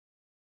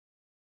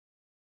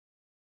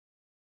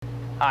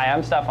Hi,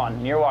 I'm Stephan,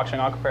 and you're watching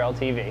Aquarium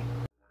TV.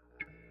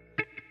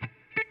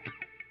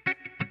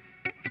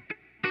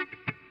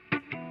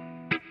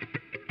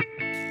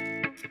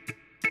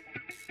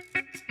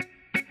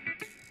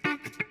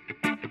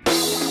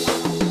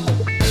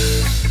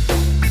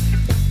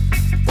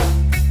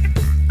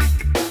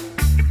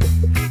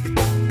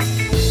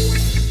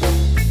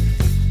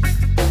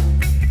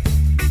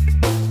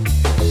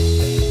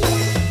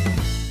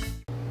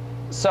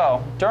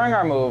 So, during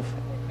our move,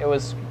 it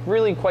was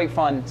really quite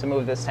fun to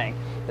move this tank.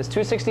 This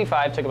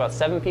 265 took about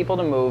 7 people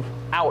to move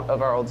out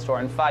of our old store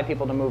and 5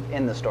 people to move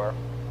in the store.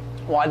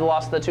 Why the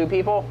loss of the 2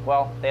 people?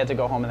 Well, they had to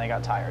go home and they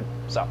got tired.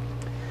 So,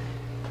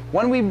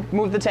 when we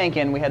moved the tank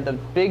in, we had the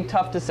big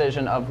tough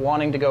decision of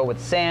wanting to go with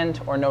sand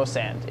or no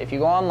sand. If you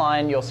go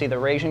online, you'll see the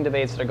raging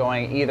debates that are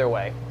going either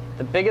way.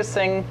 The biggest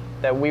thing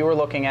that we were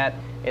looking at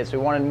is we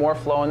wanted more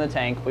flow in the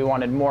tank, we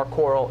wanted more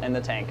coral in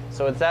the tank.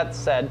 So with that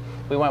said,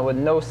 we went with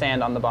no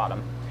sand on the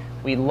bottom.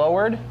 We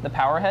lowered the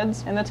power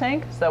heads in the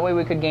tank so that way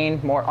we could gain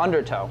more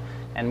undertow.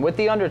 And with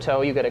the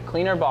undertow, you get a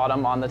cleaner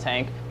bottom on the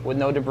tank with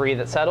no debris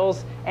that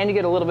settles, and you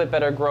get a little bit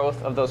better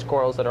growth of those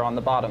corals that are on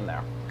the bottom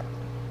there.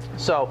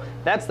 So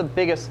that's the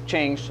biggest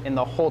change in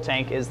the whole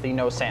tank, is the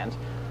no sand.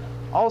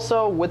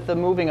 Also, with the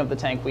moving of the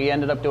tank, we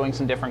ended up doing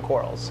some different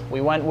corals.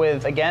 We went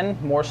with, again,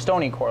 more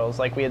stony corals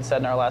like we had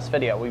said in our last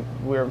video. We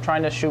were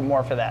trying to shoot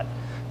more for that.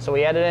 So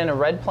we added in a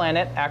red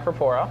planet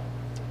acropora.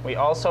 We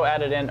also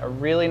added in a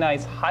really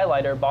nice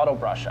highlighter bottle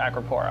brush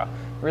acropora,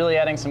 really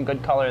adding some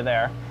good color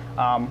there.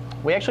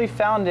 We actually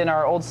found in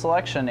our old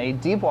selection a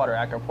deep water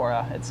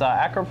acropora. It's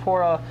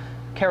Acropora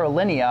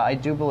carolinea, I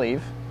do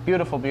believe.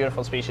 Beautiful,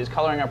 beautiful species,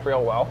 coloring up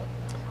real well.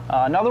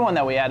 Another one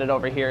that we added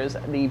over here is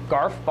the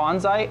Garf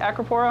bonsai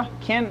acropora.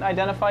 Can't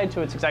identify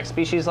to its exact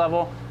species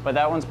level, but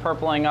that one's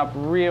purpling up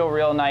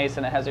real nice,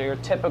 and it has your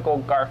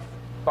typical Garf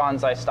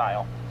bonsai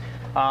style.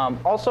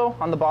 Also,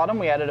 on the bottom,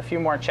 we added a few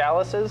more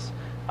chalices.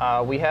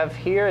 We have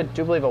here, I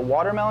do believe, a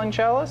watermelon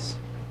chalice,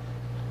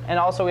 and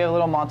also we have a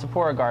little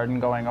Montipora garden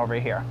going over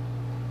here.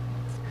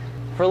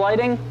 For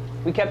lighting,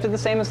 we kept it the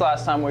same as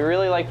last time. We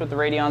really liked what the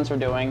Radions were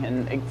doing,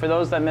 and for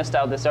those that missed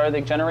out, this are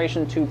the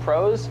Generation 2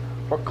 Pros.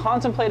 We're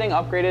contemplating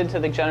upgraded to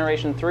the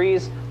Generation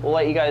 3s. We'll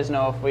let you guys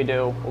know if we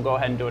do. We'll go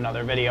ahead and do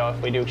another video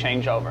if we do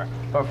change over.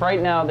 But for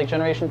right now, the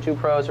Generation 2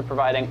 Pros are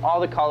providing all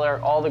the color,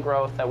 all the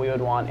growth that we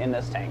would want in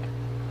this tank.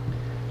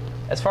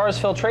 As far as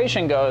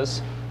filtration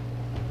goes,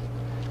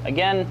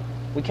 again,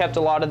 we kept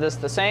a lot of this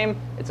the same.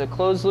 It's a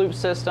closed loop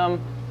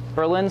system,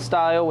 Berlin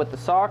style with the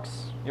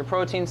socks, your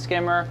protein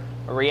skimmer,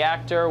 a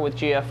reactor with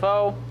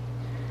GFO,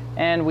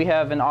 and we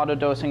have an auto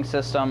dosing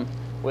system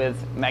with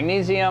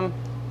magnesium,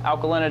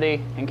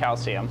 alkalinity, and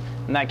calcium.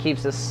 And that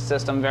keeps this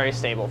system very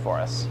stable for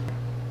us.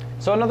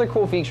 So another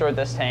cool feature with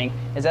this tank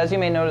is, as you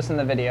may notice in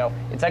the video,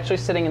 it's actually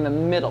sitting in the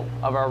middle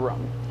of our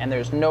room. And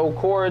there's no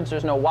cords,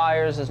 there's no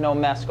wires, there's no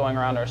mess going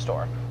around our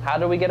store. How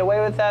do we get away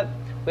with that?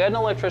 We had an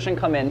electrician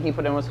come in, he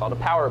put in what's called a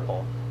power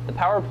pole. The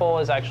power pole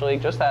is actually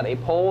just that, a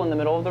pole in the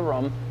middle of the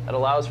room that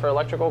allows for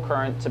electrical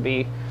current to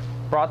be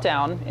brought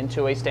down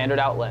into a standard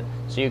outlet.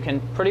 So you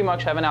can pretty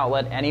much have an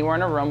outlet anywhere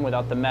in a room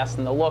without the mess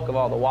and the look of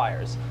all the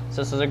wires.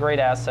 So this is a great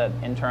asset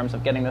in terms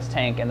of getting this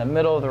tank in the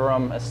middle of the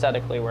room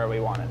aesthetically where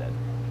we wanted it.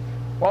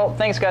 Well,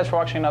 thanks guys for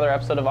watching another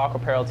episode of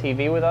Aquarium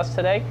TV with us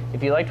today.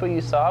 If you liked what you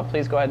saw,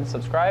 please go ahead and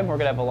subscribe. We're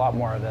going to have a lot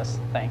more of this.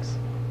 Thanks.